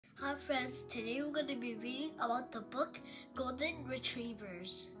Hi friends, today we're going to be reading about the book Golden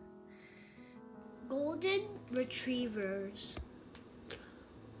Retrievers. Golden Retrievers.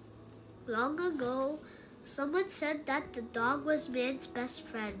 Long ago, someone said that the dog was man's best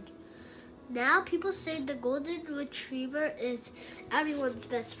friend. Now people say the Golden Retriever is everyone's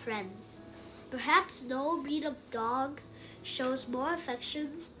best friend. Perhaps no breed of dog shows more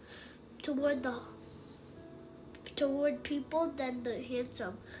affections toward people than the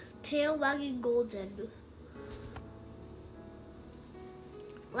handsome, tail-wagging Golden.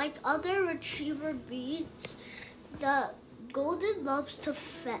 Like other retriever breeds, the Golden loves to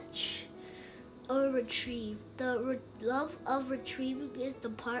fetch or retrieve. The love of retrieving is the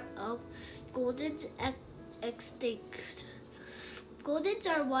part of Golden's instinct. Goldens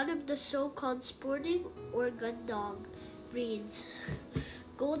are one of the so-called sporting or gun dog breeds.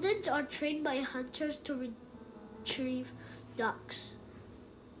 Goldens are trained by hunters to retrieve ducks,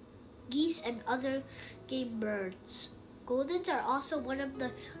 geese, and other game birds. Goldens are also one of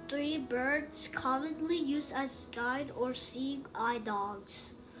the 3 birds commonly used as guide or seeing eye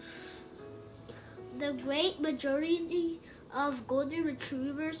dogs. The great majority of Golden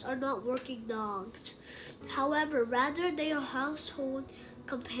Retrievers are not working dogs. However, rather they are household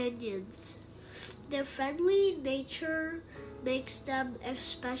companions. Their friendly nature makes them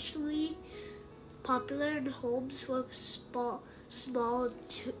especially popular in homes with small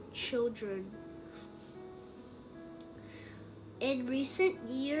children. In recent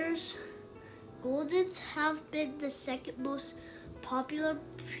years, Goldens have been the second most popular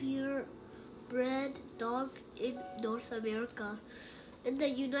purebred dog in North America. In the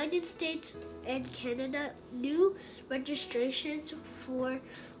United States and Canada, new registrations for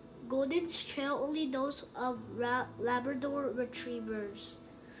Goldens trail only those of Labrador Retrievers.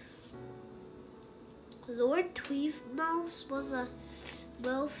 Lord Tweedmouth was a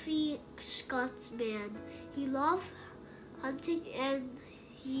wealthy Scotsman. He loved hunting and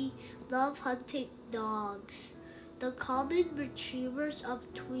he loved hunting dogs. The common retrievers of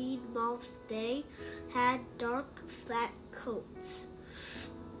Tweedmouth's day had dark, flat coats.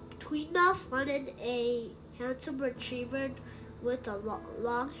 Tweedmouth wanted a handsome retriever with a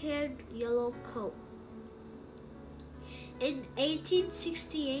long-haired yellow coat. In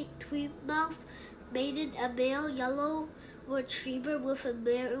 1868, Tweedmouth mated a male yellow retriever with a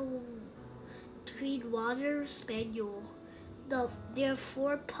male Tweedwater Spaniel. Their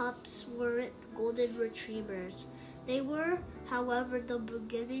 4 pups were Golden Retrievers. They were, however, the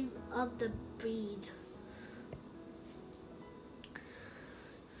beginning of the breed.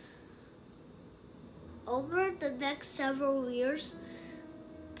 Over the next several years,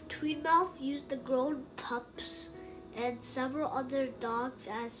 Tweedmouth used the grown pups and several other dogs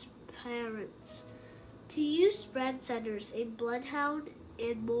as parents. To use Spreadsetters, a bloodhound,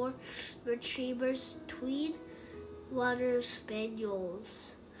 and more retrievers, Tweedwater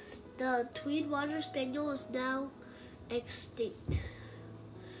Spaniels. The Tweedwater Spaniel is now extinct.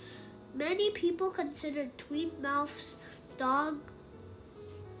 Many people consider Tweedmouth's dog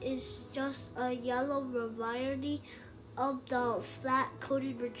is just a yellow variety of the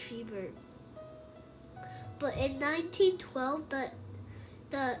flat-coated retriever. But in 1912,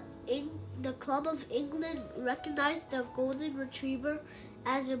 the Club of England recognized the Golden Retriever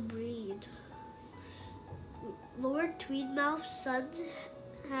as a breed. Lord Tweedmouth's sons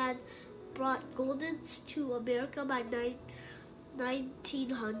had brought Goldens to America by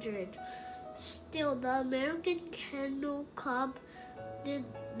 1900. Still, the American Kennel Club did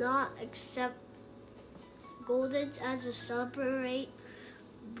not accept Goldens as a separate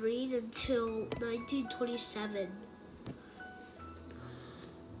breed until 1927.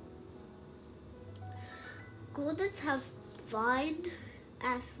 Goldens have fine,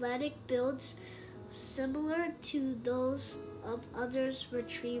 athletic builds similar to those of other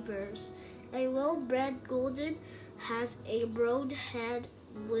retrievers. A well-bred Golden has a broad head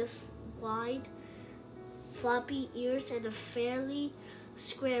with wide, floppy ears and a fairly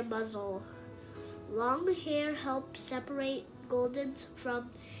square muzzle. Long hair helps separate Goldens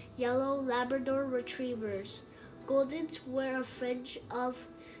from yellow Labrador Retrievers. Goldens wear a fringe of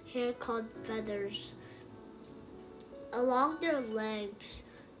hair called feathers along their legs,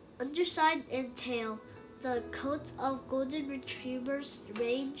 underside, and tail. The coats of Golden Retrievers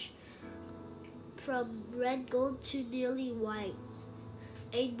range from red gold to nearly white.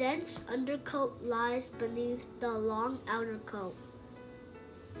 A dense undercoat lies beneath the long outer coat.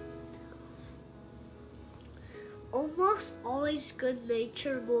 Almost always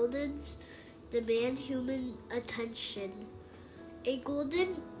good-natured Goldens demand human attention. A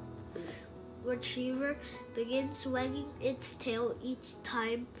Golden retriever begins wagging its tail each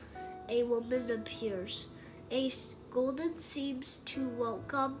time a woman appears. A golden seems to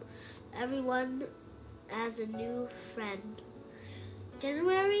welcome everyone as a new friend.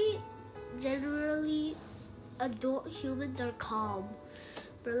 Generally, adult humans are calm,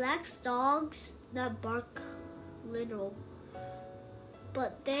 relaxed dogs that bark little,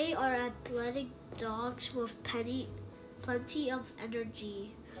 but they are athletic dogs with plenty of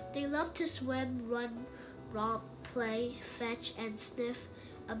energy. They love to swim, run, romp, play, fetch, and sniff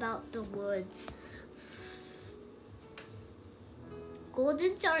about the woods.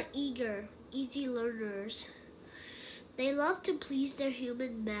 Goldens are eager, easy learners. They love to please their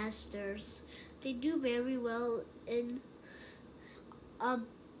human masters. They do very well in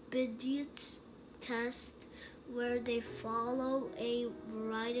obedience tests where they follow a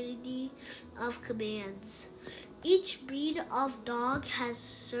variety of commands. Each breed of dog has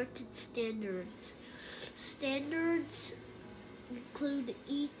certain standards. Standards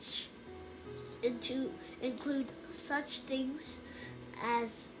include such things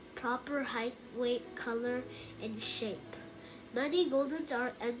as proper height, weight, color, and shape. Many Goldens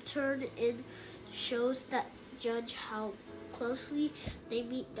are entered in shows that judge how closely they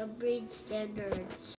meet the breed standards.